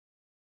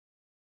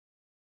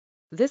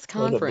This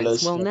What a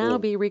conference will blessing now it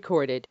be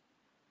recorded.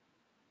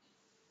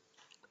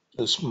 is.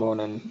 This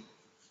morning,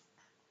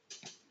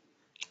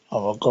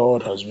 our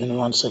God has been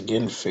once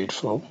again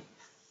faithful.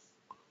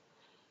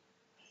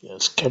 He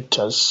has kept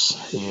us,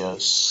 He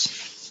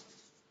has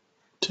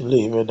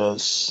delivered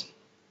us.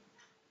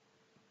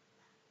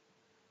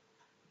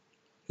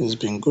 He's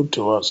been good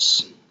to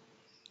us.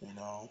 You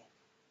know,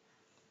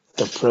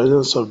 the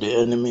presence of the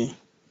enemy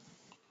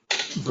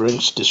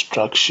brings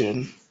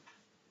destruction,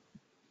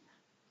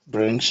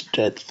 brings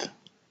death,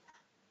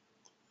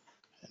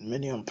 and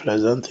many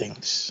unpleasant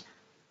things.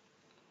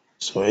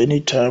 So,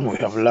 anytime we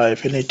have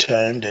life,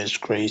 anytime there's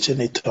grace,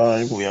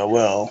 anytime we are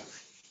well,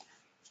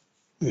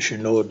 we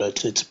should know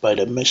that it's by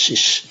the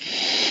mercies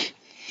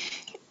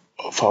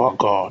of our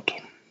God.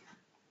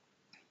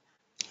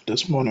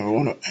 This morning, we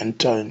want to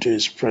enter into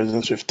His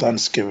presence with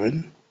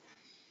thanksgiving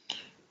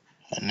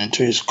and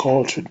into His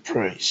court with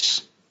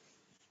praise.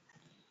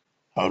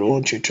 I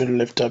want you to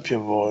lift up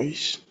your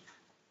voice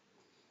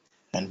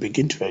and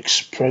begin to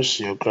express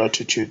your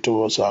gratitude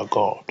towards our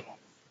God,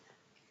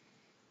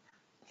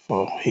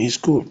 for He is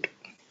good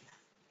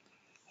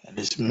and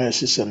His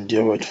mercies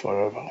endure it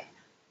forever.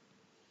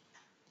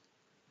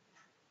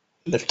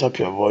 Lift up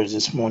your voice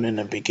this morning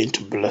and begin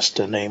to bless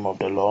the name of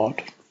the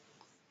Lord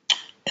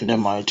in the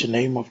mighty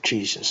name of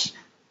Jesus.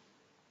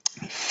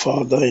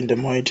 Father, in the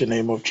mighty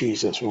name of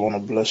Jesus, we want to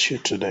bless you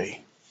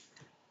today.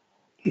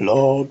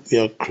 Lord, we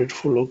are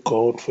grateful, O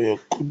God, for your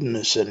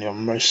goodness and your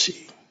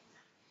mercy.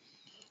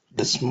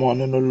 This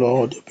morning, O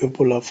Lord, your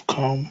people have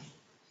come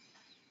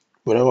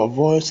with our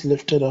voice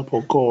lifted up,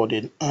 O God,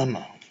 in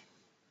honor.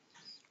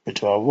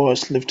 With our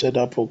voice lifted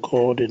up, O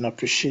God, in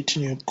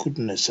appreciating your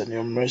goodness and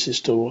your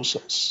mercies towards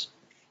us.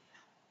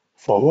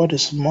 For what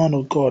is man,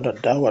 O God,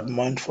 that thou art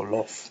mindful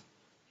of?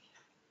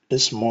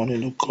 This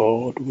morning, O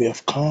God, we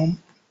have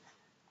come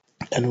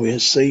and we are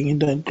saying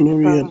that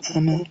glory and Father,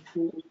 honor thank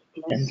you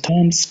and and bless you.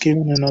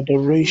 thanksgiving and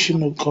We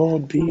adoration, have O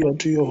God, be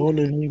unto your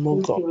holy name, O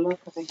thank God. you, Lord,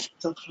 for the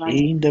gift of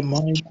life, In the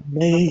mighty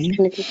name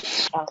opportunity to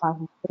be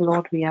alive.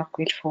 Lord, we are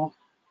grateful.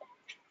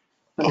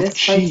 For of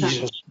despite our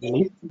Jesus.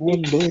 this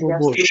today, we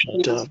are still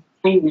here.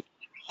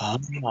 Ah,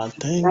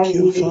 thank That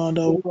you, we did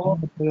Father, O Lord,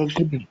 God, for your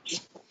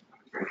goodness.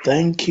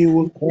 Thank you,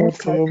 O we bless God,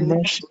 for your your name,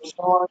 mercies.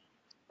 Lord,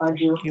 for Thank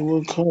your you,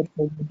 O God,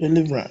 for your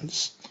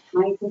deliverance.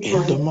 mighty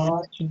In hand, the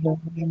mighty Lord.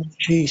 name of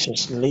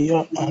Jesus,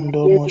 Leah We are and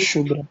here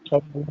Shubra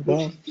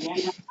Tabalaba, to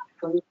honor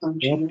for you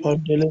continue.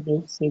 Rapandelebe,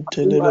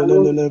 You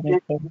alone Sentelelelelebe,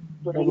 deserve to be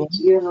Tabalaba, praised.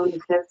 You alone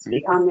deserve to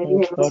be honored. You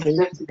Lika alone Pari,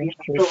 deserve to be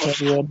adored.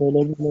 Shetaria,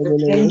 We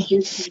Delebelebelebe, thank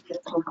you, Jesus,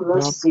 for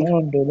mercy.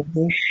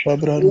 Rapandelebe,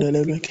 Thank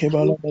you, Shabrandelebe, thank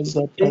Kebalaba, you,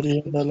 thank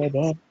Zataria, you.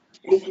 Dalaba,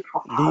 Thank you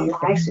for our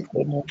Lika lives.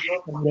 Thank you,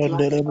 Lord, for the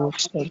life of Shabrandelebe, our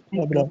family.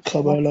 Thank you, Satabra, Lord,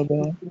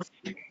 Kabalaba, for the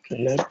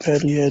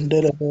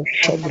Leperiendelebe,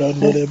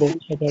 Shabrandelebe,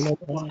 blessing.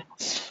 Kabalaba,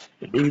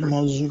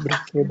 Lima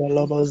zubreke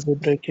balaba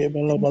zubreke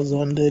balaba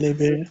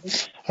zandelebe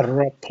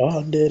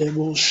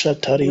rapandelebo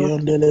Give you all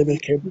the shatariandelebe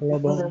praise. ke Give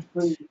you all balaba. the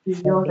praise. Give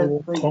you all Father, the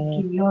O praise. God,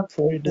 Give you all the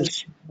pray praise.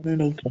 this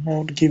morning, O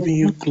God, We giving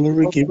you thank you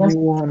glory, for giving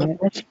you blessing, for honor,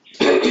 blessing.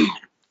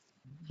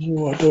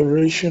 you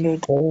adoration, O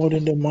God,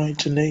 in the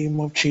mighty name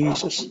of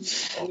Jesus.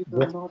 Praise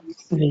the Lord.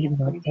 Receive the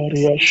Lima praise.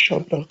 paria Receive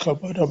shabla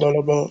kabada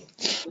balaba.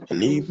 the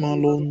thank Lima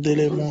you, Lord.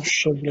 londele mo Thank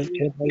shabla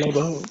ke you.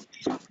 balaba.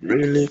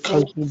 Really,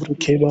 Thank Kazubri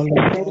you.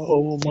 Kebalaba, Thank you.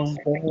 oh my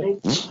God.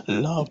 Thank you.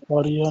 La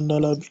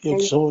Pariandala be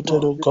Thank you,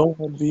 exalted, Lord. O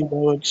God, be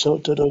thou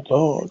exalted, O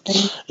God.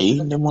 Thank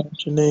In the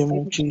mighty name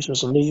of you.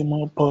 Jesus,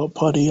 Lima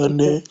Thank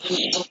you. Pariande,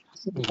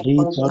 Receive the Li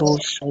praise. Paro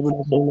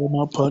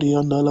Shabrandala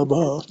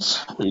Pariandalaba,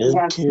 We Le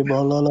are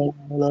Kebalala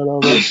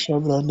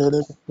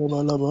Shabrandele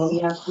Kebalaba.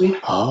 we are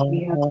grateful. Ah,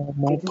 We are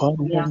ma grateful.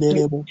 We are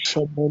Pariandele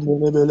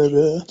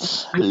Shabrandele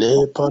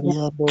Le grateful.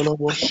 Pariandala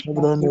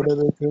We are grateful.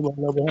 Shabrandele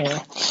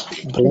Kebalaba.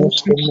 Thank Bless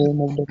you, the Jesus.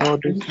 name of the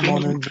Lord this Thank you.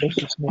 morning. Bless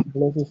his name.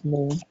 Bless his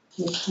name.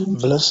 We thank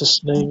Bless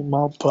his name.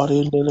 Ma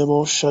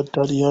parindelebo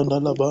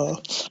you.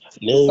 shatariandalaba.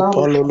 We Le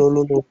bow before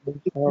palololo.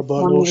 you this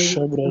Abalo morning.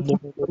 We thank you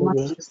for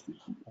shabrandelebe. majesty.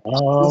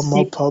 We Ah, ma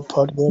say,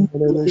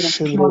 papariandelebe the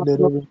King of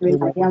shibrandelebe glory,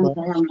 I am, kebalaba.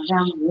 I am, I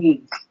am,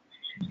 reign.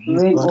 Li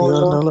Reign, O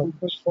Lord, pariandalaba.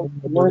 Jesus, of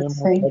the word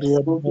Shabrandelebe says,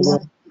 with pariandalaba.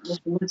 mercy, with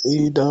mercy.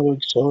 Be thou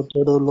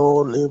exalted, O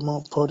Lord. Le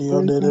ma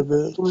Reign, O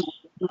pariandelebe. Lord,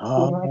 with Ah,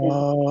 the word and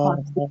heart,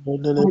 ma point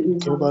delebe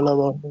in our life.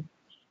 kebalaba.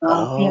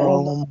 Here, O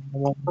Ah,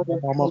 Lord, for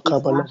the mama praise.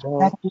 kabalaba.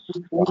 That is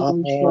great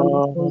and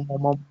surely praise.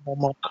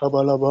 Mama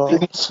Kabalaba,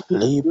 And I give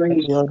you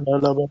praise.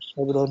 Liparianalaba,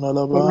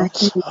 And Sabranalaba, I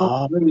give you all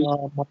praise.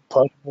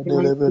 And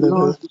I give you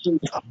Mapariandelebe, all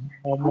praise.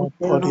 I give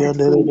you all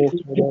praise. Mapariandelebe,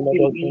 We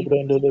give Kabalaba, you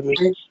Sabrandelebe,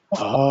 praise.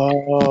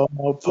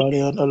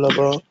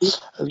 Maparianalaba.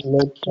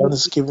 Let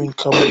thanksgiving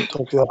come out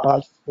of your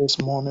heart. this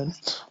morning.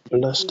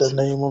 Bless the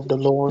name of the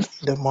Lord,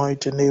 the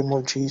mighty name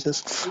of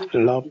Jesus.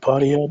 La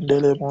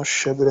pariandele mo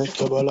shebre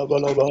kabala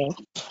balaba.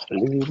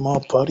 Lima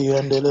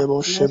pariandele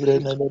mo shebre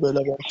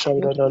nelebeleba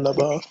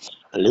shabra.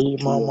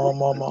 Lima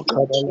mama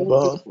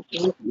kabalaba.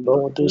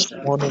 Lord, this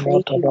morning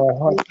out of our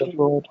heart, the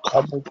Lord,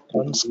 come with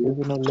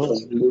thanksgiving, O Lord.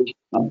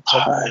 Out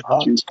of our High,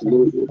 heart, we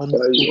come with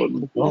glorify your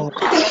thanksgiving, O name. God.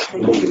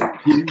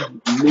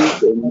 Make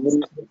the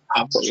name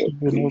have our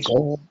Thanksgiving, O praise.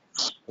 God.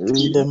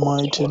 In the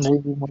mighty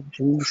name of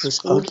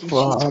Jesus, out of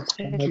our heart,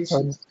 come with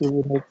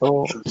thanksgiving, O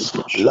God.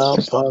 La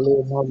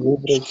palema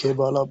libre ke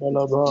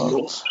balabalaba.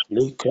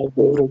 Lika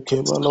libre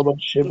ke balaba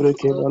shebre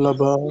ke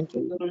balaba.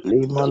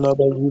 Lima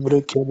laba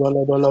libre ke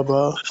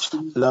balabalaba.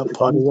 La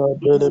paria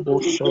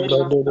delebo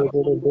shabra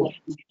delebo.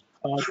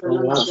 Out of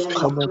our heart,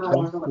 come with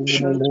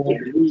thanksgiving, O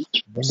Lord.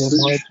 In the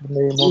mighty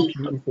name of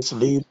Jesus,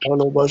 leave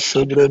Palaba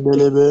Shubre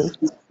Belebe.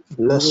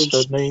 Bless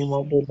the name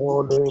of the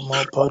Lord,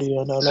 Ma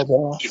Pariana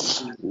Laba,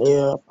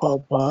 Lea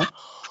Papa,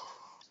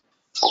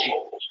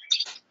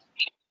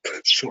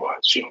 You are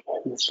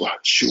Jehovah.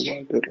 You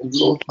are the Lord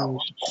Lord our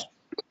Jesus. God.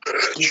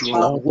 You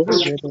are La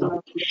worthy.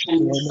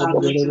 Pariana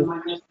Establish your Belebe,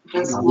 majesty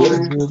this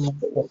morning.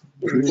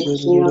 Abandon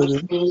King of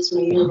kings,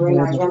 may you be,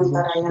 I am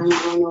that I am,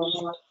 no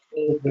Lord.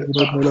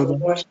 We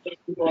worship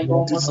you, O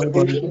Lord. Thank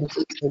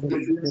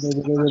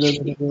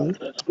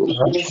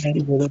you.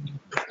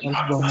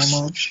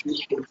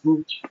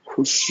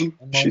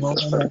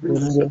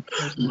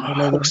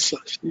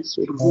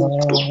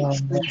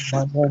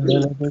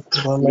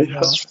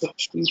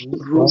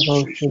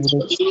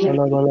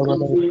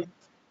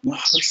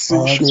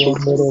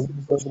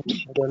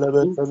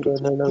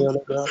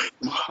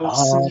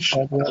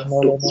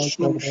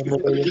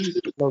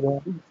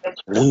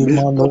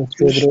 Lima lo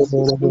sobre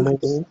bele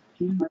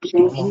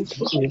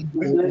Mahasa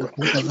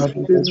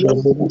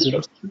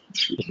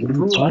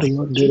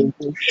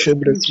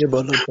Shebreke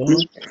balaba,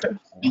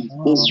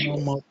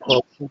 ma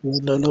papa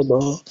yandalaba,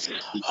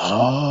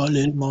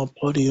 hale ma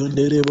pari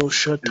yanderebo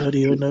shatari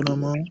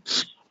yandalama,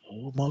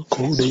 ma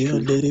kode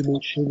yanderebo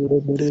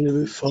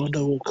shebrebe.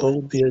 Father, we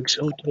call be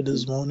exalted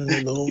this morning, O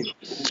Lord.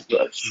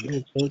 Be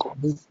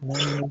exalted this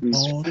morning, O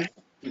God.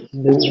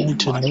 In the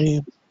mighty name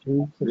of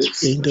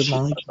Jesus, in the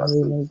mighty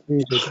name of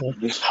Jesus,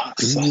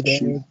 be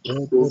thou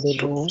exalted, O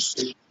Lord.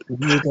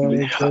 Be thou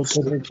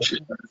exalted, O God.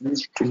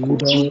 Be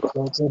thou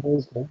exalted,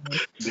 O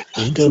God.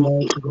 In the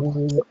mighty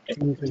name of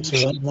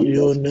Jesus, Lama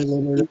yo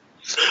never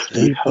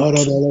le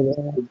parabalaba,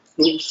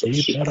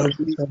 le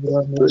parabasabra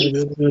never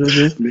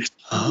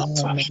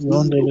Ah,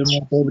 yonde le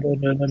mokobre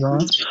nelema,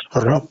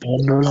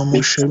 rapando la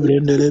moshebre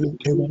nelebe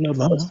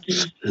kebalaba,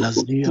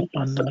 lazia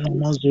pandala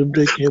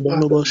mazubre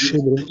kebalaba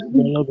shebre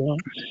kebalaba.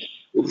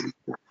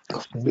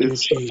 Thank you,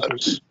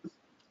 Jesus.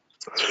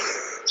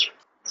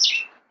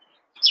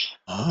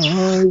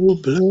 I will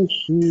bless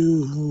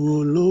you,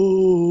 O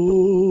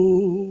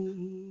Lord.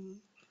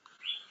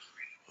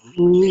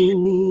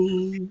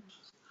 Oh,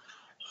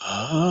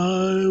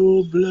 I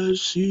will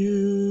bless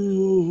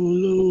you,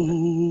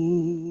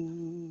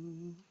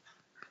 Lord.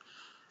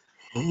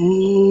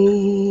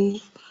 Oh,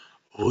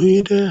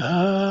 with a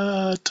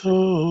heart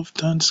of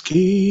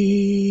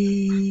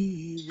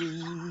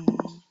thanksgiving.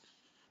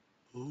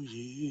 Oh,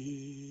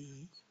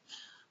 yeah.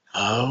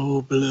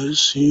 I'll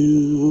bless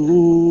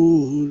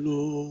you,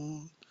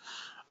 Lord.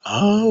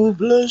 I'll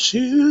bless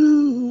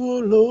you, O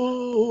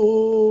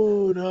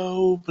Lord.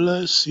 I'll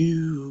bless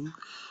you,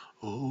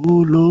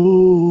 O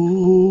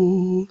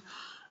Lord.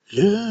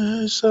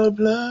 Yes, I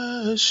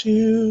bless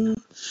you.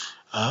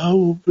 I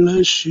will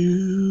bless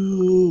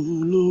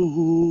you,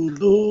 Lord,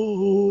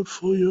 Lord,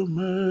 for your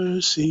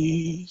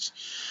mercies,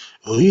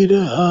 with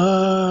a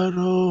heart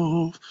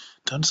of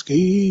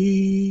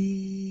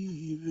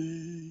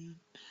thanksgiving.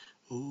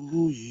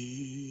 Oh,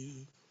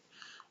 yeah.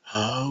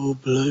 I will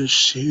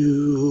bless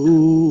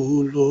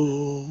you,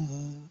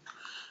 Lord,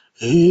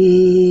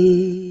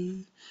 hey,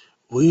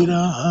 with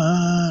our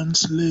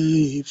hands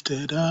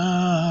lifted up.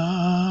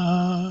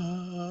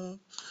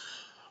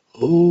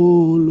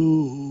 Oh,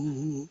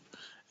 Lord,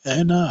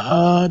 and a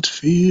heart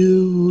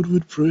filled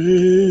with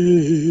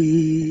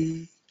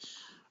praise.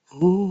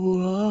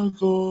 Oh, our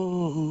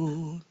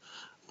God,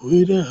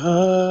 with a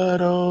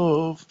heart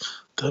of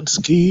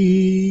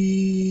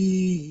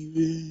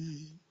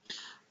thanksgiving.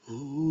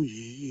 Oh,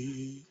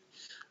 yeah,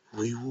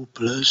 we will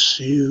bless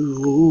you,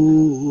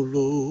 oh,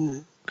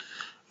 Lord.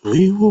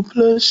 We will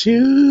bless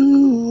you,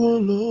 oh,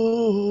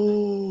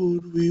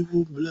 Lord. We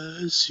will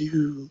bless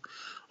you,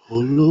 oh,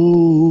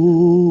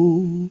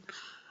 Lord.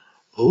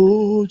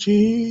 Oh,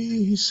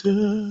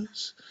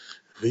 Jesus.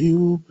 We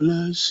will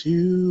bless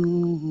you,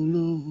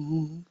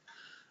 Lord.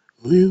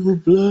 We will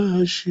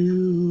bless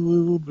you,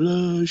 we will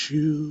bless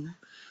you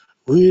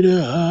with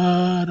a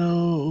heart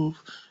of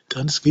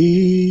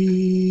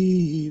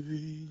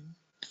thanksgiving.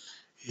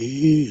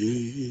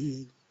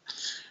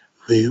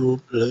 We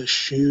will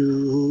bless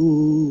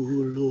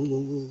you,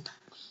 Lord.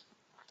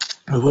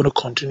 We want to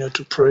continue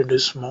to pray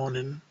this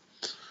morning,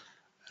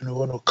 and we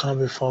want to come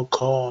before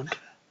God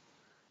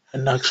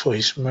and ask for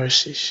His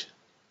mercies.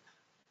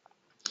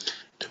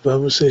 The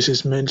Bible says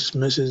His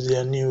mercies they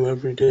are new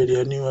every day, they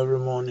are new every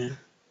morning.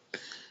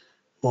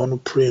 We want to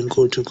pray and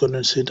go to God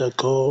and say that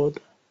God,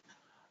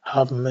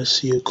 have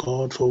mercy, O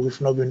God, for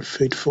we've not been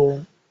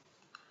faithful.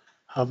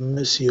 Have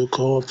mercy, O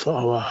God, for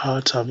our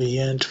hearts have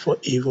yearned for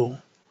evil.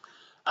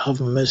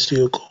 Have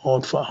mercy, O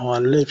God, for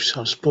our lips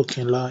have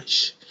spoken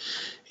lies.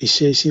 He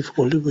says, if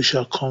only we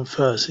shall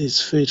confess, He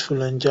is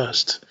faithful and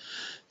just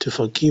to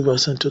forgive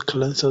us and to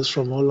cleanse us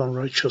from all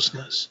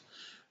unrighteousness.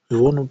 We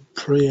want to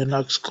pray and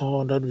ask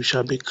God that we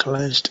shall be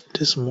cleansed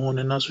this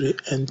morning as we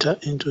enter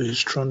into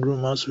His throne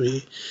room, as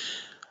we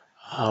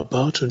are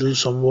about to do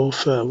some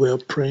warfare. We are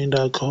praying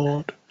that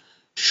God,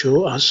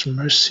 show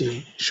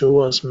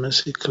us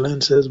mercy,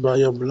 cleanse us by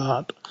your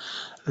blood.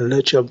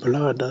 Let your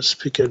blood that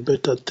speaketh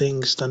better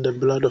things than the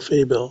blood of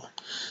Abel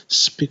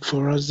speak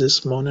for us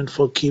this morning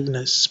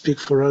forgiveness, speak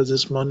for us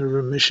this morning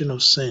remission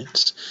of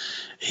sins.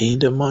 In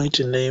the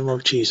mighty name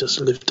of Jesus,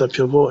 lift up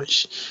your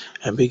voice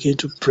and begin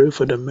to pray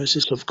for the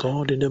mercies of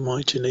God in the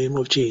mighty name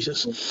of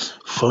Jesus.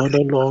 Father,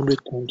 Lord, we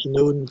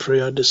continue in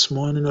prayer this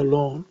morning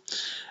alone,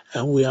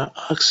 and we are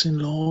asking,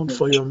 Lord,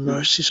 for your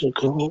mercies, O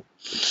God.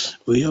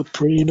 We are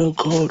praying, O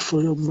God,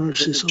 for your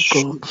mercies, O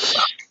God.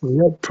 We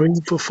are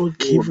praying for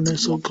Oh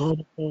forgiveness, O Lord, God,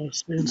 of our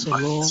sins, O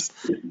Lord.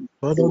 mighty.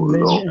 Father, Oh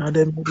many Lord, are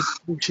the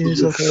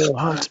meditations of if our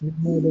I hearts,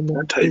 many are the knew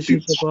that I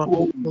meditations of our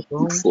before hearts, O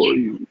God. before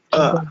you,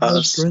 Father,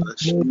 let's bring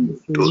glory Hasashi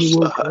to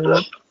you, O Dosahara,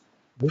 God.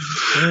 We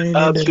pray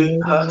in the Abe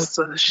name of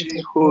Jesus, Hasashi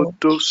O God,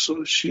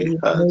 for Hodososhi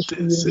your mercy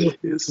and your Hadese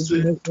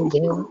forgiveness, O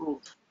God.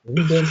 Setoro.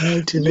 In the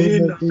mighty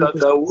name of Mina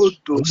Jesus,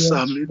 Dadawodo we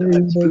are Samina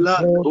praying, O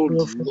blood, God, oh for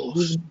your Lord,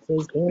 forgiveness,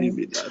 O God.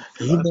 Mina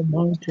In blood, the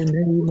oh mighty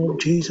name of Lord,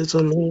 Jesus,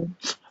 O Lord.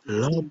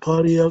 La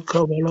paria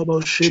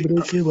kabalaba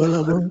shebreke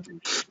balaba.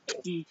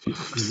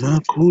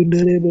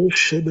 Makunderebo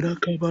shebra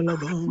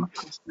kabalaba.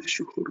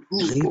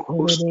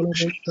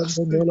 Likarabalaba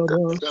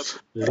shabrabalaba.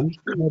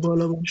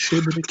 Likabalaba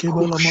shebreke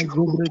balama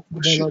zubreke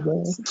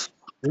balaba.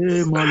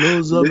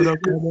 Maloza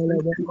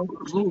brakabalaba.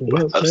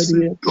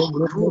 Lepedia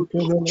kabreke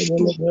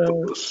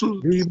balabalaba.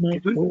 Lima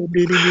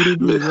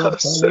kodiribidibi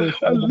zapalo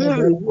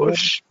shabrabalaba.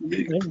 wash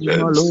me,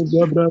 cleanse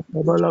Maloza me,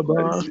 brakabalaba.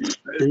 purify me.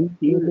 I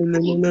pray,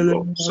 oh Likelelelele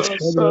Lord,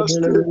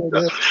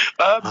 mashabrabalaba.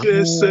 Ah,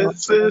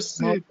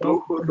 Abesesesi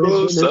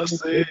Dohorosa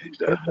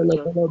Seda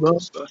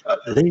Rakosa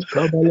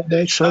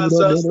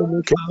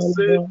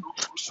Azazasa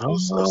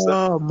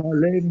Dohosusa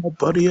Malema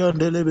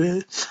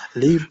Pariandelebe,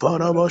 Li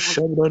Paraba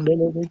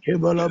Shabrandelebe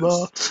Kebalaba,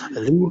 Cleanse me,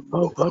 Li oh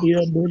Lord.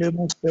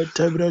 Papariandelema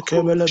Setebre Oh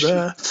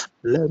Kebelebe,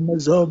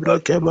 Lemazobra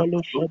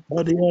Kebalo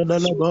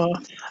Shapariandalaba,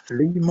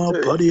 Lima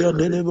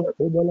Pariandelebe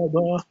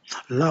Kebalaba,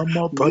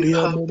 Lama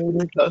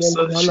Pariandelebe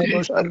Kebalabalaba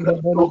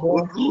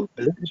Shabrandelaba,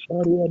 Le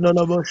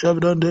Pariandalaba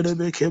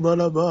Shabrandelebe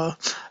Kebalaba,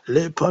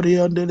 Le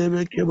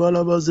Pariandelebe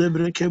Kebalaba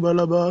Zebre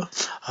Kebalaba,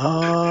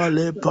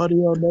 le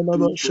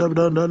Pariandelaba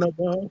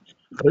Shabrandelaba,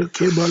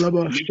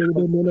 Rekebalaba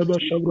Shabrandelaba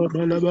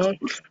Shabrandelaba,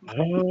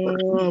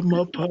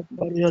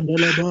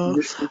 Mapapariandalaba,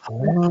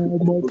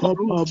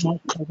 Mapapa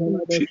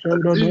Makabalaba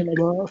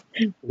Shabrandelaba,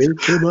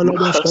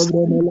 Rekebalaba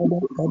Shabrandelaba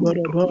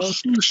Kabaraba,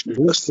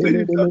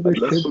 Rekelebelebe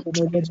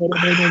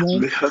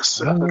Shabrandelaba,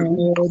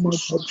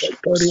 Mapapa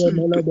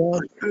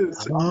Pariandalaba,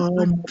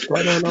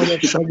 Maparalaba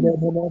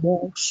Shabrandelaba,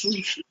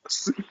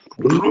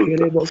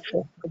 Likerebo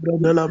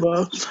Shabrandelaba,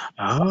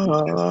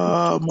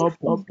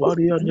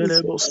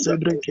 Mapapariandelebo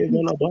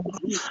Sebrekebalaba,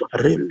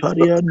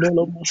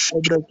 Repariandelabo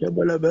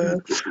Sebrekebalaba,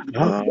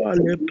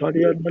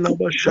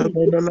 Lepariandelaba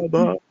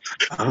Shabrandelaba,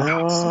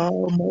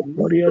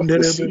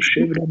 Mapariandelebo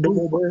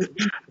Sebrandelebe,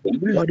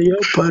 Paria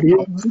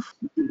Paria.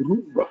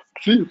 Rumba,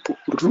 tripo,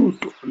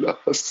 ruto, la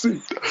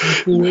hasita, Thank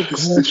you, O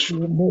God, for mehesisho,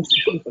 your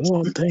mercy, O ruba,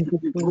 God. hasita, Thank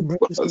you for your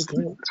ruba, mercy, O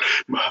God. hasita,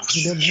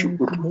 In the mahasisho,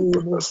 mighty ruba,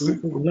 name of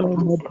Jesus, hasita,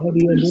 Lama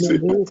ruba,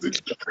 hasita, Pariandelebo,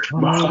 hasita,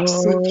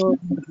 mahasisho,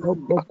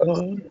 ruba, Papa,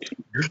 hasita,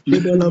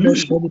 Likibalaba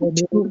mehelibo,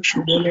 Shabrandelebo,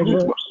 kutusho,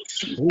 Kibalaba, ruba,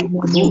 hasita,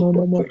 Mama ruba,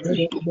 mama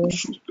rito, kabalaba.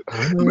 kusuta,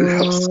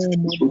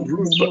 mehasisho, Mama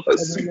ruba, mama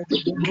hasita,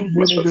 kabalaba.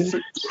 ruba, Delebe.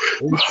 hasita,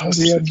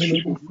 Eparia mahasisho,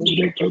 delebe ruba,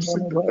 sebre hasita,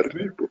 kebalaba.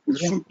 rito,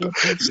 kusuta,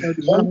 Rakata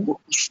sata. mehelibo,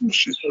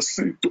 kusushi,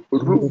 hasita,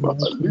 In the ruba,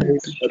 mighty name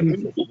haliti, of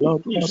Jesus. rito, La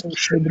kusushi, para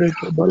sebre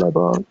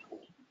kebalaba.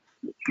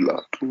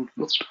 blood, oh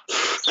Lord.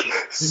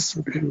 Thank Bless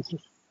you, me.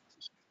 Jesus.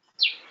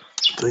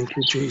 Thank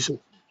you, Jesus.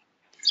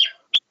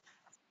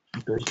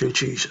 Thank you,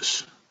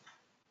 Jesus.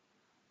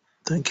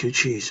 Thank you,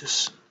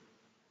 Jesus.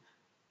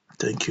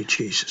 Thank you,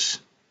 Jesus.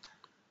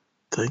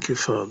 Thank you,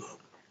 Father.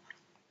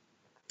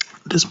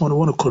 This morning,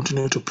 we want to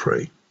continue to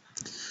pray.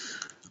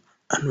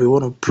 And we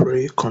want to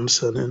pray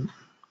concerning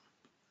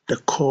the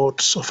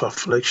cords of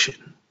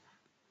affliction.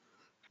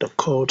 The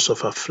cords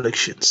of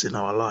afflictions in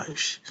our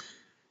lives.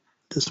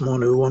 This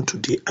morning, we want to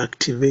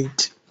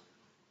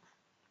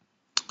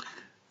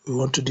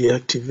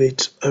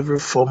deactivate every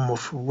form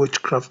of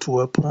witchcraft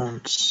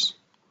weapons,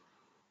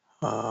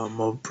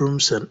 of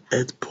brooms and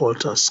earth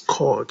porters,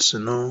 cords,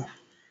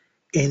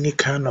 any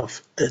kind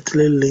of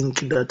earthly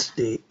link that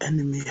the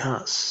enemy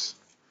has,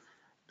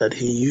 that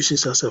he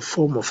uses as a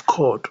form of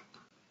cord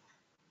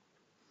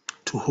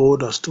to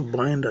hold us, to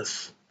bind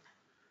us.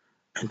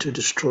 and to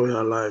destroy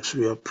our lives.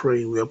 We are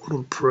praying. We are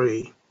going to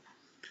pray,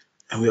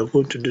 and we are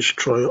going to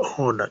destroy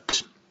all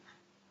that.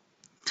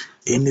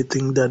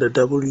 Anything that the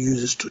devil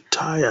uses to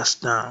tie us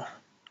down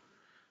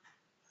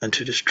and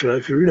to destroy.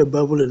 If you read the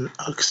Bible in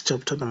Acts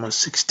chapter number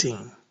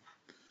 16,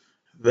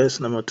 verse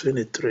number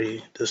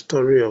 23, the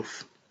story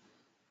of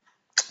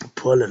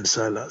Paul and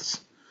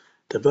Silas,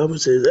 the Bible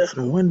says,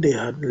 and when they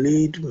had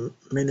laid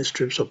many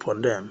strips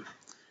upon them,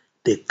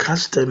 they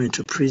cast them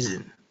into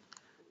prison,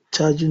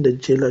 charging the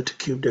jailer to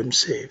keep them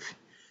safe.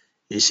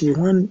 You see,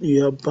 when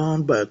you are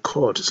bound by a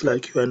cord, it's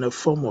like you are in a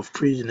form of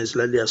prison. It's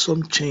like there are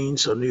some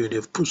chains on you.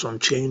 They've put some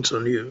chains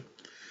on you.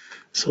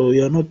 So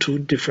you are not too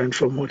different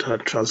from what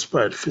had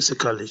transpired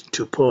physically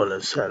to Paul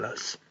and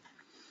Silas.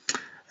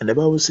 And the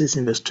Bible says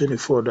in verse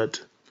 24 that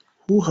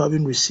who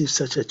having received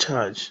such a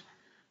charge,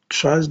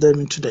 thrust them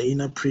into the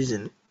inner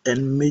prison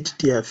and made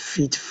their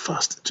feet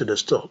fast to the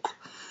stock.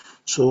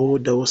 So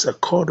there was a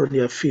cord on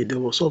their feet. There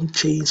were some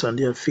chains on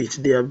their feet.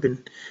 They have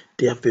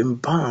been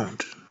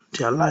bound.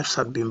 Their lives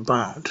had been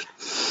bound.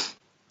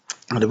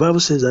 And the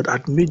Bible says that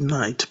at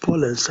midnight,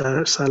 Paul and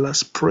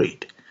Silas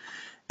prayed,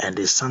 and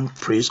they sang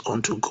praise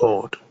unto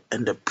God,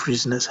 and the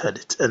prisoners heard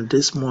it. And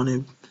this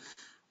morning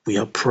we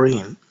are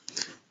praying,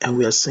 and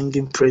we are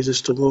singing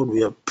praises to God.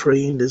 We are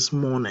praying this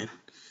morning,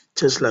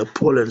 just like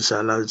Paul and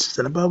Silas.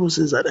 And the Bible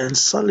says that, and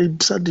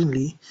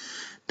suddenly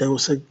there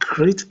was a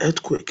great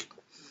earthquake,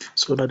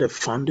 so that the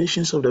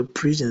foundations of the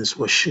prisons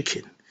were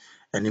shaken.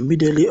 And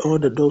immediately all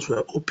the doors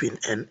were opened,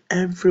 and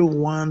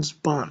everyone's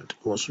bond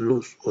was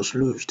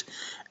loosed.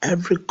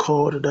 Every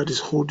cord that is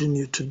holding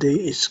you today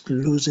is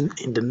loosened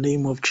in the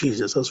name of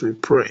Jesus. As we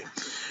pray,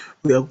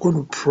 we are going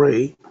to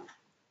pray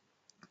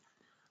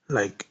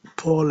like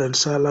Paul and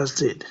Silas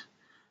did,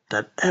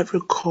 that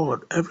every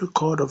cord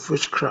of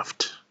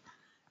witchcraft,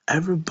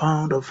 every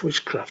bound of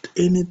witchcraft,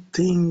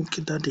 anything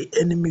that the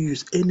enemy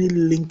uses, any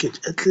linkage,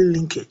 earthly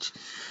linkage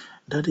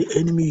that the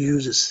enemy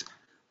uses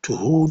to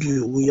hold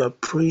you, we are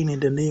praying in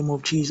the name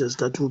of Jesus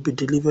that will be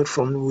delivered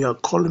from. We are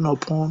calling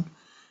upon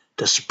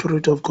the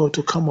Spirit of God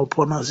to come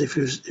upon us. If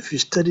you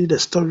study the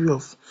story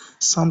of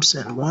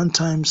Samson, one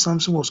time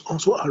Samson was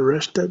also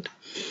arrested,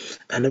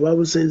 and the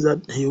Bible says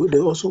that they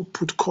also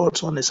put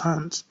cords on his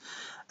hands.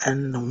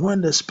 And when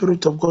the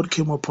Spirit of God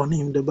came upon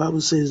him, the Bible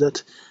says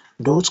that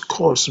those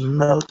cords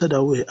melted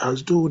away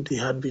as though they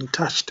had been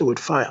touched with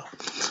fire.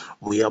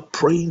 We are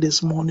praying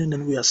this morning,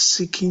 and we are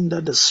seeking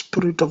that the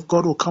Spirit of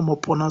God will come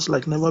upon us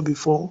like never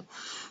before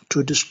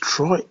to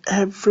destroy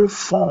every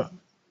form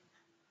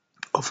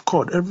of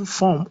cord, every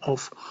form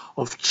of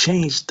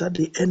chains that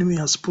the enemy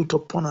has put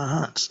upon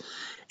our hands.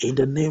 In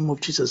the name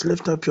of Jesus,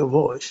 lift up your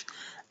voice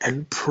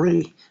and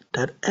pray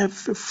that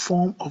every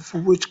form of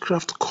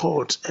witchcraft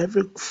cords,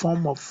 every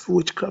form of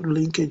witchcraft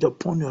linkage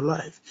upon your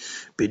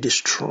life be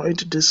destroyed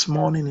this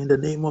morning in the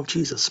name of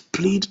Jesus.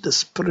 Plead the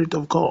Spirit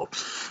of God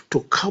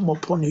to come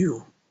upon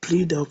you.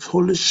 Plead the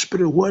Holy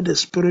Spirit. Where the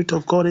Spirit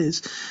of God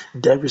is,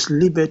 there is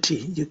liberty.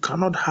 You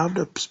cannot have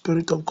the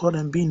Spirit of God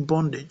and be in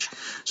bondage.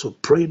 So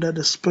pray that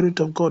the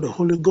Spirit of God, the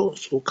Holy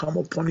Ghost, will come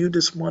upon you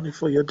this morning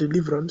for your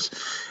deliverance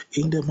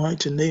in the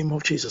mighty name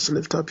of Jesus.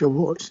 Lift up your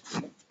voice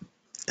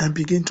and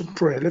begin to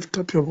pray. Lift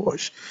up your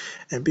voice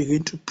and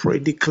begin to pray.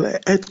 Declare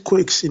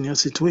earthquakes in your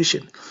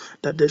situation,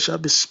 that there shall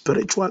be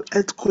spiritual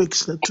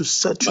earthquakes to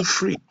set you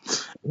free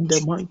in the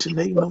mighty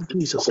name of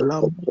Jesus. In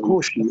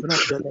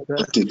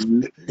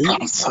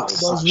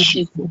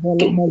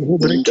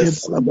the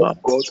Son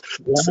of God,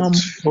 set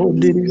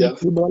free. We are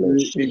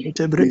free indeed.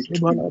 We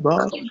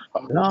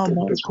come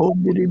out of the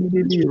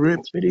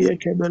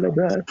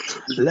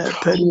we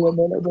come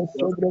out of the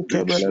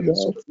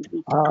foundations of witchcraft.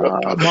 We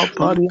come out.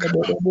 We are free.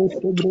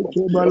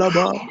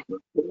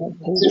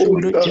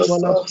 Oh,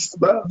 that's us.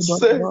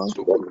 That's it.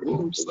 To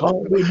cross.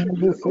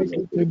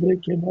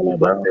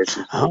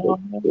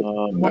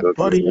 We are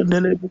free.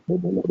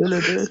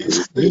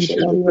 Is the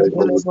shed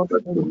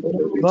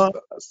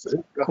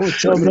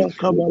Koshabra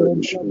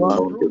Kabalabalaba,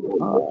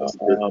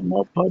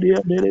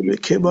 Mapadia Delebe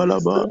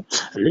Kebalaba,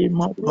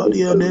 Lima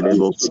Padia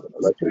Delebo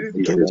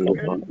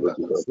Kebalaba,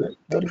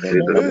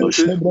 Padia Delebo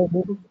Shabra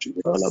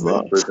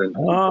Balaba,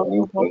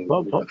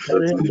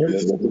 Paparia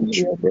Delebe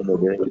Padia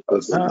Delebe,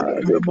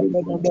 Balaba,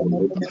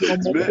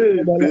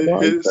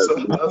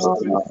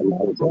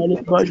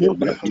 Palibajo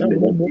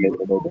Katabra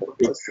Delebe,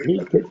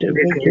 Likete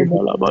Breke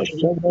Balaba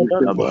Shabra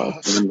Dalaba,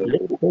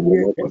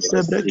 Lepedia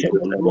Kesebre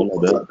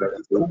Kebalabalaba,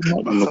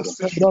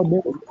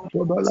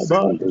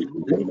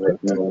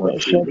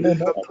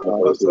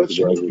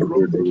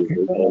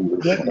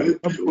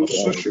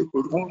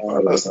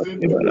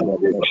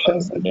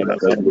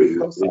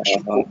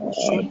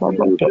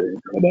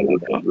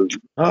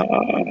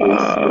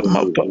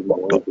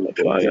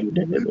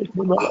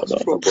 us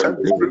from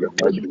every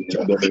bondage.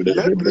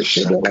 Let the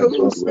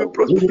shackles be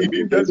broken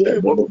in the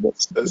name of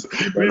Jesus.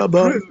 We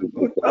pray,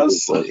 Lord,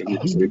 answer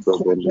us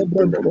because you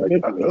will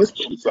deliver us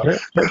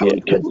from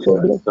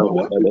every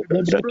power in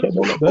the spirit.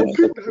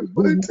 Open the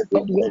mighty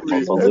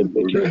name of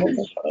every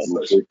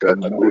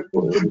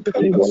that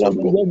is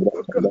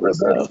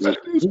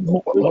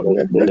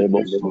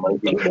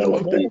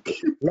Lord, they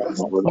keep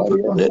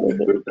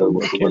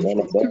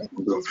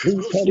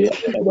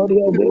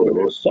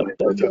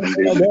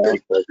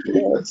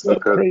us We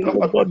pray,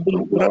 O God,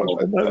 deliver us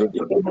from every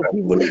form of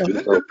evil.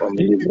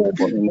 Deliver us,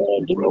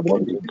 God,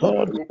 deliver us,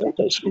 God,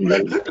 set us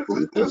free.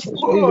 Set us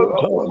free, O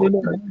God, in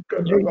the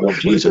mighty name of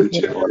Jesus.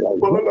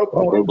 let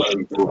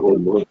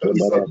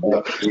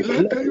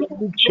Let the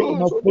every chain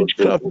doors of of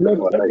witchcraft, let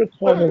every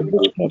form of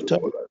witchcraft,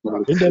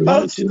 in the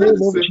mighty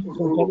name of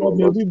Jesus, Lord,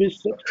 may we be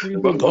set free,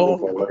 O God.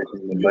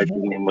 In the mighty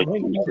name of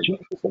Jesus,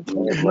 O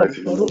God,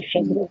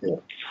 Maparosha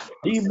Brother,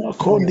 Dima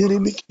Kondiri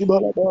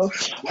Mikibalaba,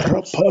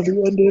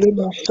 Rapali and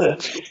Remase,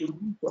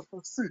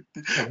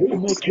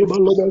 Remeke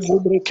Balaba,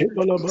 Zubreke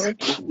Balaba,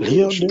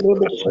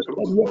 Leandere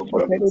Saparia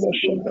Kapareba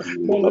Shabra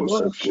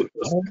Balaba,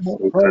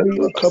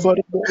 Amaparia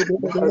Kabari,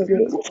 Lema Paria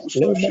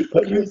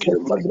Kasabra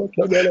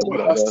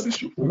Kabalaba,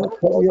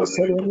 Maparia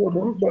Kabaria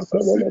Kabalaba,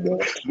 La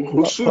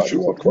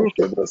Paria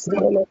Kasabra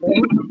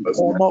Kabalaba,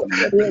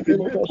 Amaparia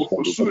Balaba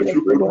Sabra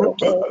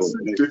Kabalaba,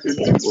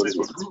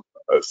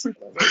 Kabalaba, Le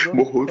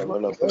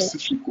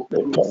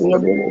Paria Balaba Paria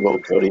Kabalaba,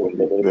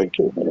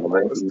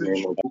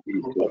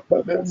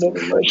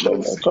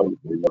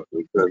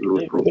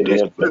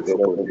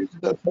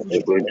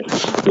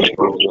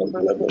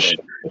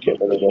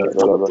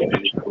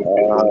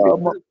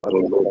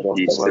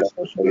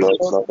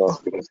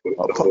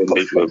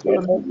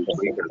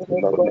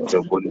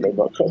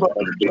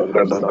 Paria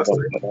Balaba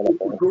Shabra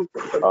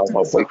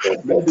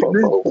Le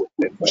Paria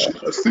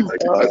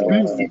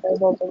Kabalaba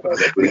Kabalaba,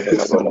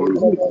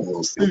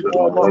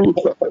 Paria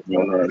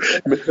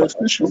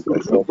Balaba Shabra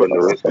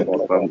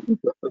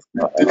Kabalaba,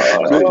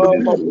 Maparia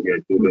Balaba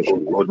Kabalaba Kabalaba,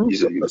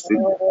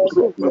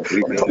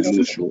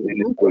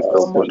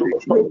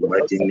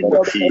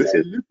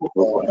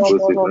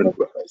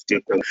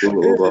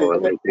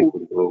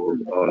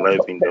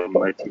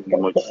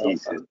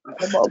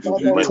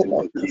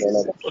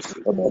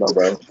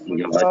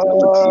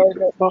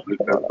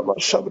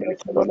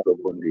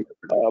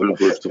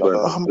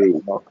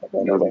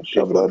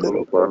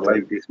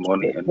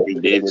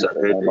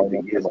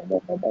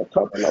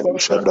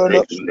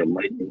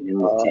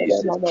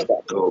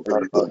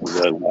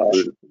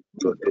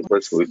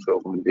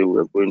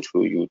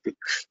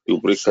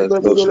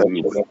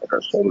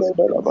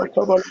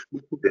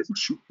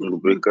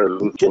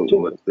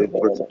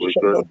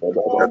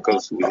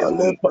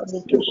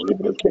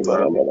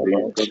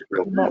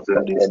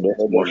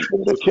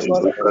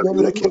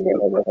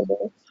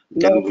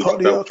 La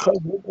paria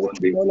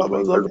kabuki balaba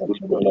zabra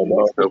balaba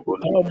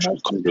ama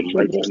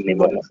kabuki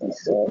balaba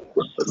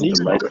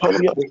lima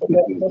paria balaba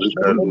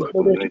sabra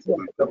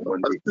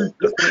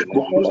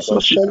balaba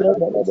sabra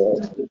balaba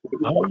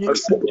haye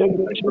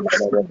kabuki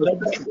balaba zabra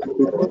balaba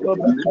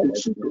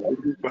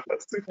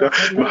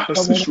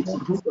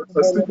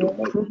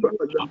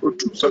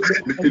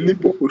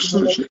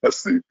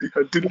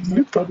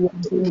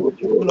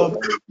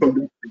from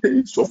the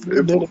pains of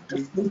heaven,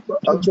 deliver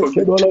us from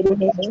the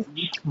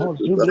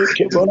Mazubre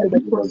kebala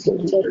deliver us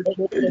from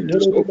the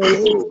pains of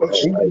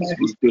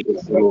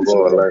deliver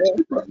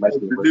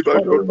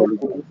your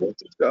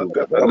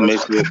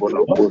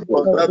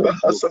whatever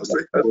has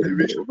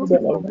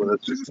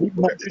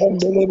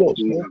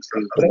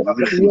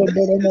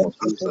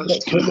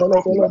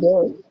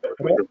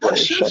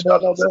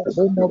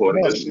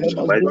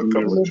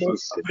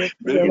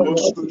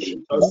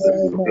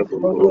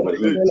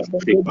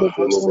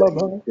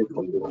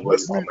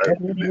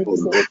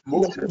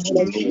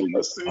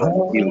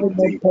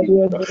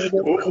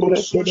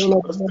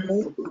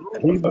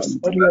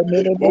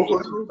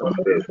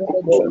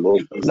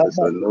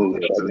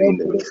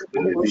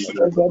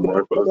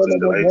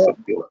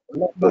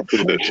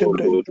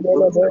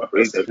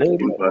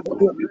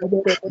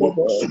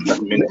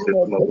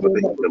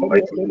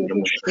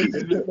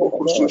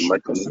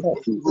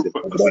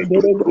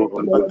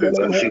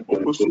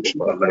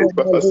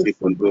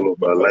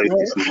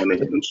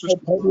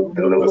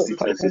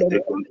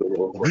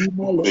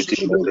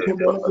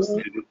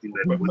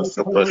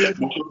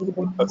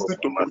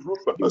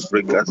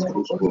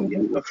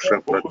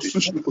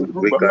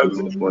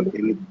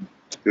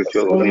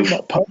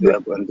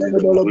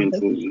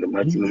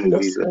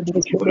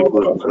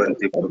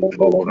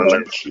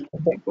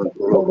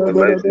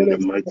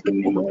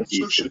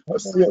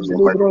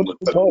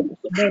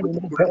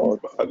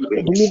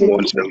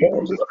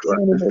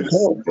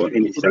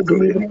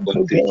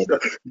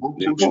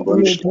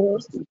we shall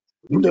not be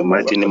In the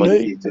mighty mighty name of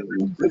name Jesus, of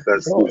we Jesus, break O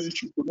us God,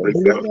 loose, the break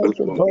us deliverance loose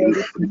of from God any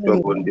this spiritual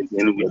morning, bondage,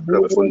 any the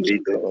witchcraft deliverance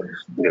bondage of that God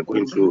this we are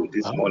going morning. through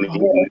this morning.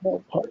 We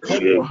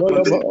Paparia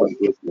pray, Balaba, Holy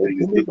Ghost, that the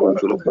you take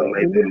deliverance control of of our God,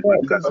 life and deliver us,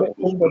 break O us God,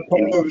 loose from from the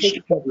any power of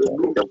witchcraft,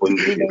 spiritual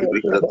bondage deliver and us,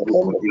 break O us God, loose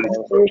from from the any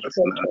power of spiritual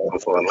personal witchcraft.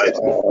 of our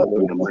lives.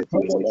 In the mighty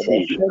name of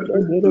Jesus,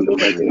 in the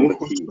mighty name of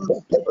Jesus,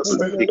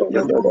 we take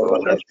charge of our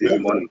lives this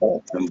morning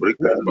and break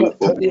us loose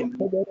from any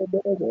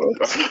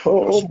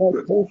Oh, my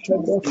God,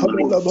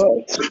 demonic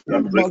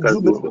and break us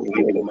loose from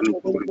any demonic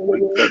spirit,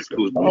 break us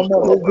loose from our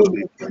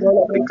family,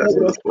 break us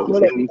loose from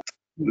any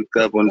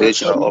spiritual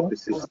bondage in our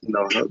offices, in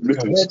our houses.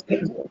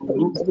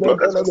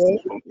 Break us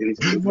loose from any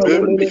spiritual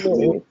bondage,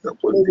 any spiritual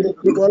bondage,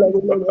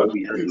 wherever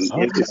we are, in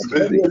every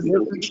situation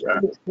that we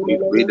are. We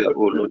pray that,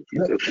 oh Lord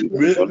Jesus, you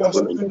take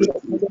control and break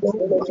loose,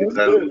 break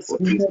us loose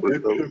from any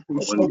spiritual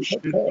bondage.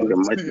 In the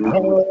mighty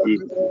name of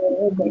Jesus,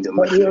 in the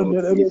mighty name of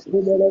Jesus,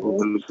 oh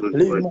Holy Ghost,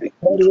 Lord, take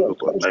control of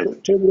our life.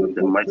 In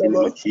the mighty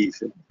name of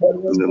Jesus,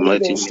 in the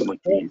mighty name of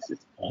Jesus,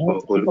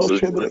 oh Holy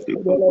Ghost, Lord,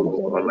 take control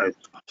of our lives.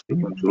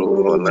 Take control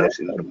of our lives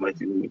in the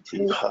mighty name of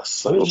Jesus.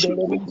 Oh, Holy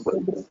Ghost,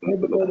 Lord, take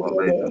control of our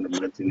lives in the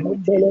mighty name of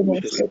Jesus.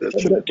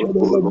 We pray that,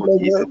 oh Lord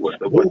Jesus,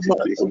 whatever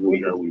situation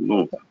we are, we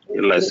know.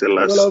 Tell us,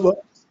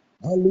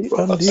 Ali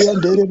Andia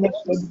Derema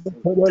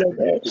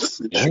Kabalaba,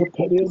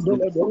 Hapari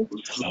Belaba,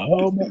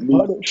 Hama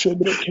Paro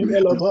Shebre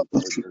Kebalaba,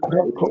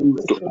 Rakoto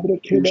Shebre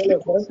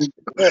Kebalaba.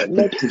 God,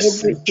 let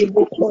every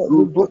evil cord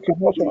be broken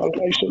off our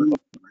lives, O God.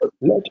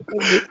 Let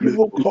every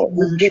evil cord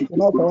be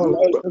broken off our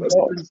lives, O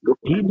God.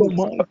 In the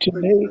mighty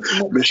name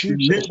of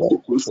Jesus,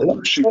 let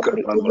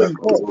every evil Manda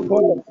cord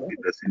fall Kurubu, apart.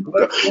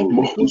 Let Sidasindikaru,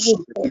 every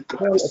evil cord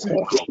fall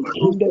apart.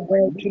 In the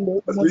mighty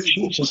name of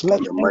Jesus,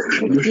 let in the mighty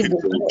every name of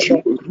evil Jesus, we cord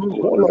pray. Oh,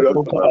 fall Holy off,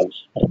 O Ghost, God.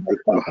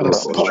 take control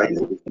of our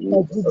lives this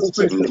morning.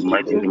 In the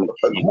mighty name of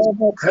Jesus.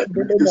 Hama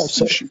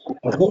Pandelemasa,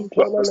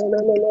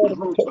 Rotalalalala,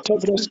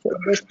 Katabresta,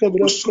 Bresta,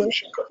 Bresta,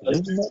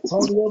 Lima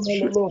Paria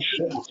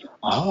Malolosha,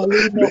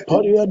 Alima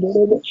Paria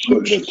Delebosha,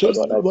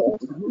 Brekebalaba.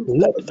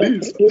 Let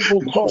every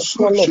evil call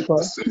fall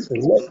apart.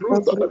 Let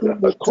every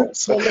evil call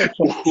fall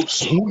apart.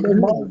 In the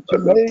mighty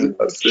name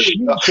of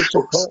Jesus,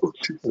 O God.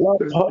 La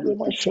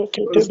Parima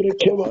Shakete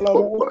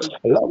Brekebalaba,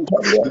 La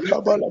Paria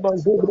Kabalaba,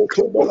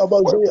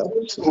 Zebrekebalaba,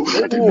 In the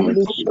mighty Oh, name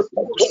of Jesus.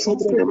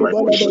 In the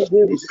mighty name of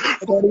Jesus.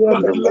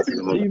 In the mighty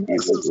name of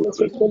Jesus, we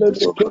pray.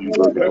 Oh,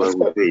 Holy Ghost,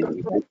 we pray.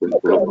 You take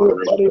control of our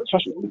life.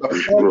 You take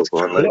control of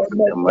our life.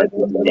 In the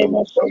mighty name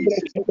of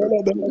Jesus.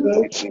 In the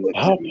mighty name of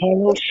Jesus.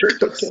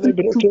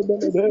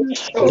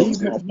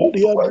 Lima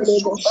Paria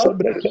Beleba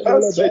Sabreke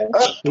Beleba,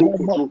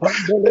 Lama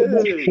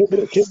Pandelema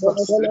Shebreke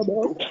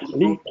Balabalaba,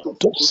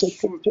 Likato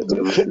Sekete In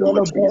the Breke mighty name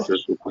of Balaba,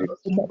 Jesus, we pray.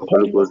 Lima Oh,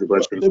 Holy Paria Ghost, if I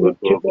take Shebreke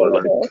control of our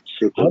life, Balaba,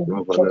 take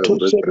control of our life, Alikato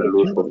break and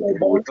loose Sebreke from any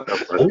Balaba,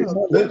 witchcraft practice,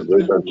 Lima Lema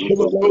break us Breke loose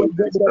from Balaba, any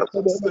witchcraft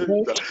Breke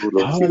Balaba, Oh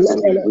Lord Jesus,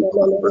 any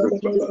witchcraft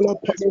practice, Ala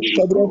Pado any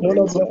Shabra spirit,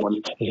 any Balaba,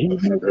 demonic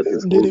Lima that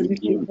is Pendere holding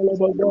Biki him.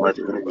 In the Balaba,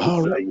 mighty name of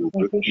Jesus, Hara you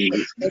break him Mahusha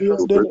loose.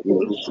 You break him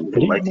Ariandelebe, loose in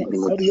the mighty Lima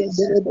name of Jesus.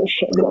 Ariandelebe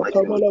In the Shabra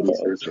mighty name of Kabalaba,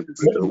 Jesus, I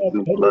pray that Lima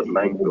opening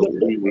bloodlines Ariandelebe of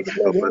Zebra any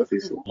witchcraft Kabalaba,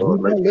 practice of our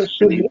Lima life,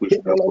 any Losebre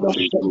witchcraft Kabalaba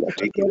bondage, we Shabra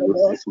break it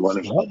loose Kabalaba, this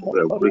morning. Lama We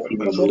are Paria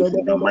breaking it loose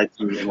in the Kabalabalaba,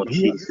 mighty name of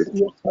Lima Jesus.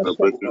 Paria We are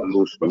breaking Kasaba, it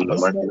loose in the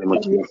mighty Lama name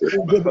of Paria Jesus.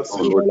 Zebra Oh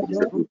Lord Kabalaba,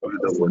 Jesus, we pray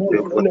that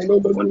Lima whatever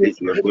Lelelelele bondage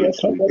we are going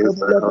Zebra through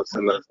against our Kabalabalaba, house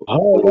sellers, oh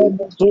Hara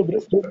Mazobre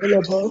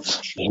Kabalaba,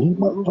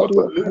 Lima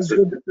Paria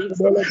Zebra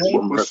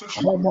Kabalaba,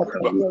 Lama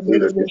we Paria pray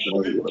that Delebe this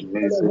morning you Shabra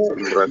amaze us Kabalaba,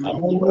 in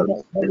Rakatuba,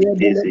 Lima and Paria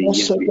this Delema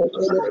against Sabra we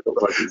ahead of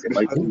us in the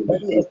mighty name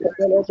of Jesus.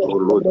 Oh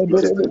Lord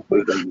Jesus, we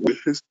pray that you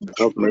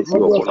have mercy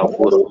upon our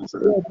both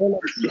houses.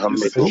 You have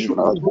mercy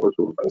upon us both.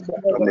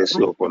 Have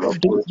mercy upon our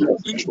both.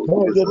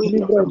 Oh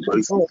Jesus, and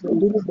break it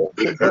loose.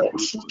 Break us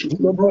loose from in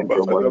any the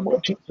spiritual mighty name bondage.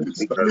 of Jesus,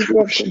 Make us loose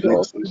deliverance from of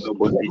any God. spiritual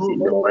bondage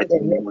in the mighty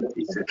name of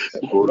Jesus.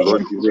 Oh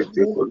Lord Jesus,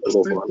 take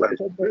control of our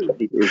lives.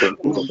 Take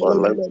control of our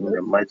lives in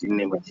the mighty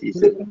name of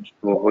Jesus.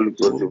 Oh Holy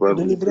Ghost,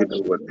 Divine, we pray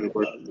that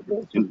whatever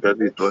that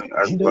is drawing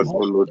us In the back, oh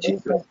mighty Lord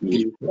name Jesus, of you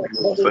Jesus, my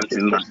Father,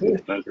 strengthen us and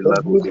strengthen the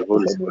us with the deliverance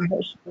Holy from your Spirit.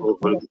 mercy, Oh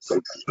Holy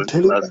Spirit,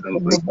 strengthen us deliverance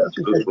and from your break us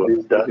mercy, loose from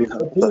any the deliverance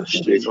from your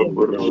situation that mercy, we are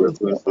going through.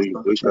 You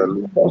break us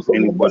loose from deliverance from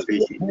any your mercy,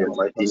 bondage in the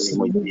mighty the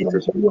name of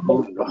Jesus. deliverance from your In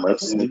mercy, the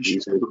mighty name of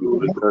Jesus, you the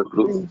break us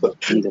loose. deliverance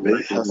In the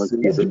mighty name of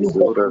Jesus, you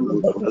break us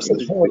loose from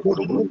any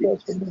spiritual bondage.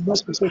 from your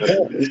mercy, Break us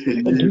loose from the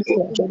any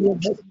deliverance from your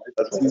mercy,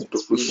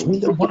 in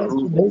the mighty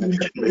name of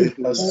Jesus,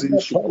 I'm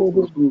a part of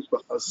it.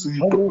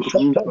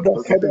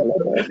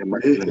 in the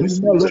mighty name of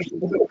Jesus,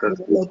 you break us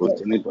loose from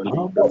any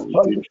bondage that we are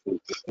going through.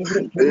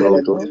 Oh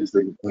Lord Jesus,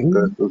 you break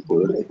us loose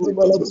from any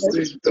spiritual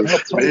bondage.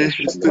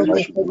 In the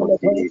mighty name of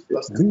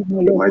Jesus.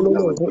 In the mighty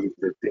name of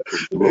Jesus, take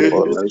control of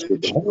our life,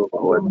 take control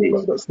of our day,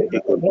 take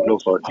control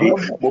of our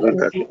day,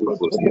 break us loose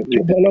from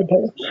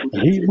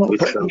every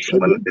witchcraft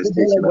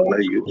manifestation and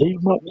let you,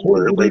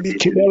 whatever it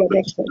is, you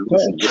break it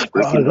loose, you just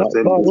breaking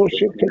ourselves loose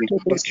from any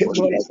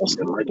bondage in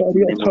the mighty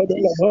name of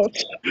Jesus.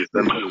 We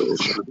stand as a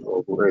stand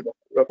of word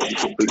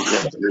to break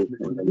us loose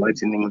in the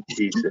mighty name of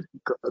Jesus.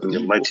 In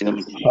the mighty name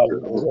of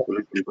Jesus, oh, Hallelujah.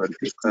 Holy Spirit,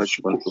 take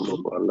control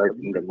of our life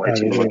in the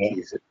mighty name of Hallelujah.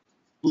 Jesus.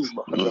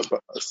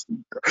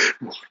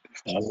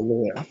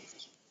 Hallelujah.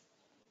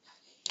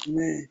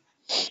 Amen.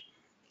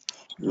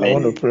 I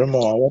want to Amen. pray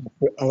more.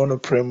 I want to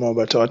pray more,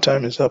 but our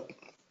time is up.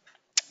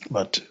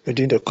 But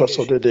within the course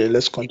of the day,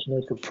 let's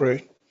continue to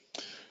pray.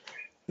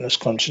 Let's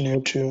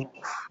continue to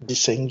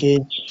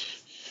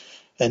disengage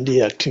and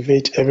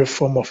deactivate every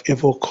form of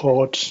evil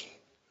cords,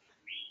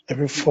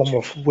 every form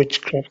of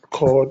witchcraft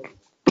cord,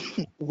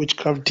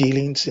 witchcraft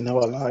dealings in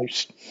our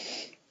lives.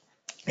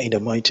 In the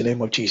mighty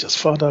name of Jesus.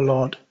 Father,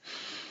 Lord,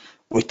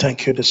 we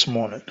thank you this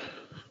morning.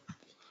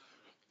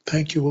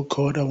 Thank you, O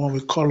God, that when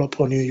we call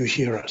upon you, you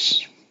hear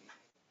us.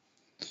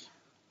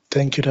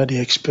 Thank you that the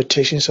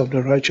expectations of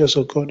the righteous,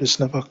 O God, is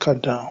never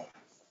cut down.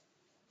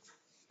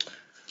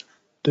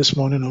 This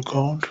morning, O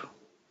God,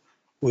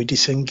 we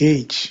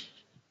disengage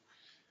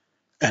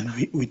and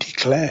we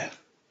declare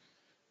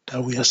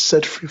that we are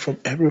set free from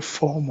every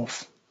form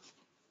of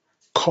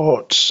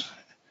cords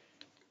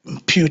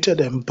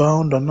imputed and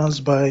bound on us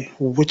by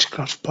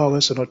witchcraft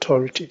powers and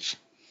authorities.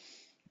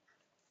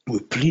 We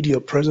plead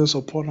your presence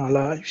upon our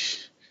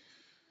lives,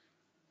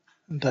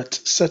 that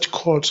such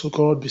cords, O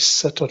God, be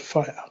set on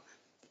fire.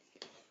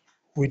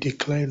 We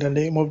declare in the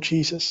name of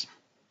Jesus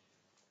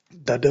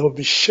that there will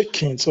be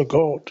shakings, O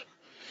God,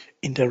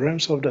 in the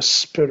realms of the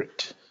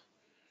Spirit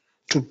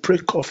to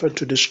break off and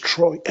to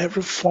destroy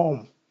every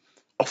form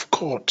of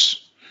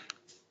cords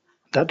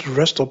that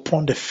rest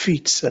upon the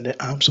feet and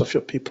the arms of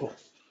your people.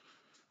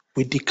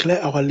 We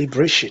declare our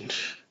liberation.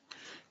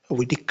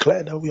 We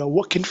declare that we are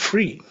walking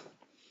free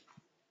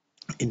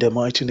in the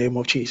mighty name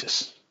of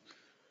Jesus.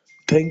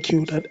 Thank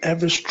you that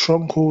every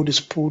stronghold is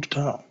pulled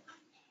down.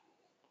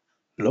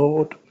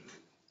 Lord,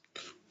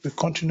 we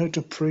continue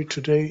to pray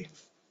today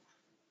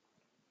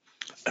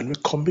and we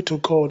commit to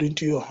God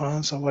into your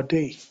hands our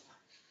day.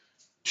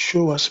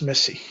 Show us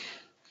mercy.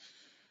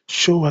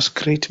 Show us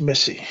great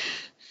mercy.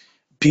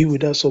 Be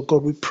with us, O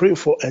God. We pray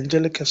for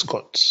angelic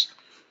escorts.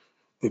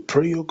 We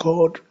pray, O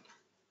God,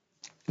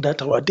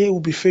 that our day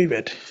will be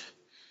favored,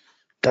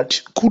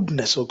 that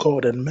goodness, O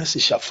God, and mercy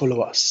shall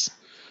follow us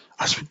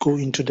as we go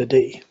into the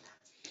day.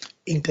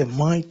 In the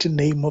mighty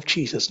name of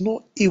Jesus,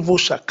 no evil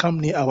shall come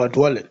near our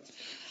dwelling.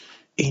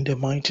 In the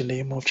mighty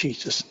name of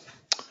Jesus,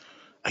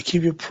 I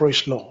give you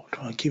praise, Lord.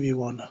 I give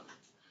you honor.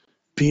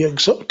 Be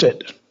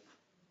exalted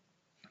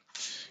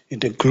in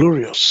the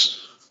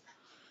glorious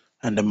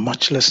and the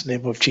matchless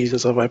name of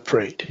Jesus have I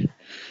prayed.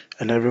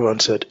 And everyone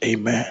said,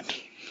 Amen.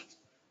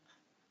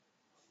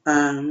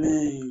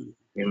 Amen.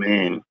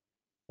 Amen.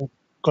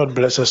 God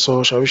bless us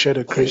all. Shall we share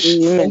the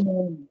grace? Amen.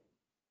 Amen.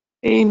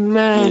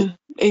 Amen.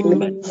 Amen.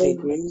 Amen. The Amen.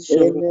 grace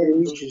of our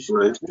Amen. Lord Jesus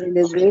Grace May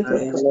the grace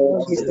of our Christ, Lord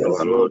of the Jesus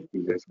our Lord, Lord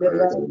Jesus the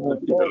Christ, love of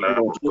the God,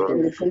 love of the God,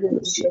 and the fellowship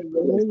of fellowship the of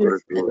the and the Holy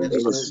Spirit be Spirit with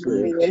Holy us, be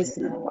with Spirit. us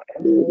now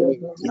and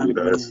forevermore. be with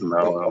us Amen.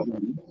 now.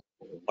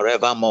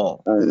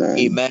 forevermore. Amen.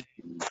 Amen.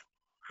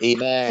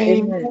 Amen.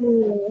 Amen.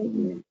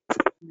 Amen.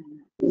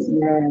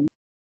 Amen.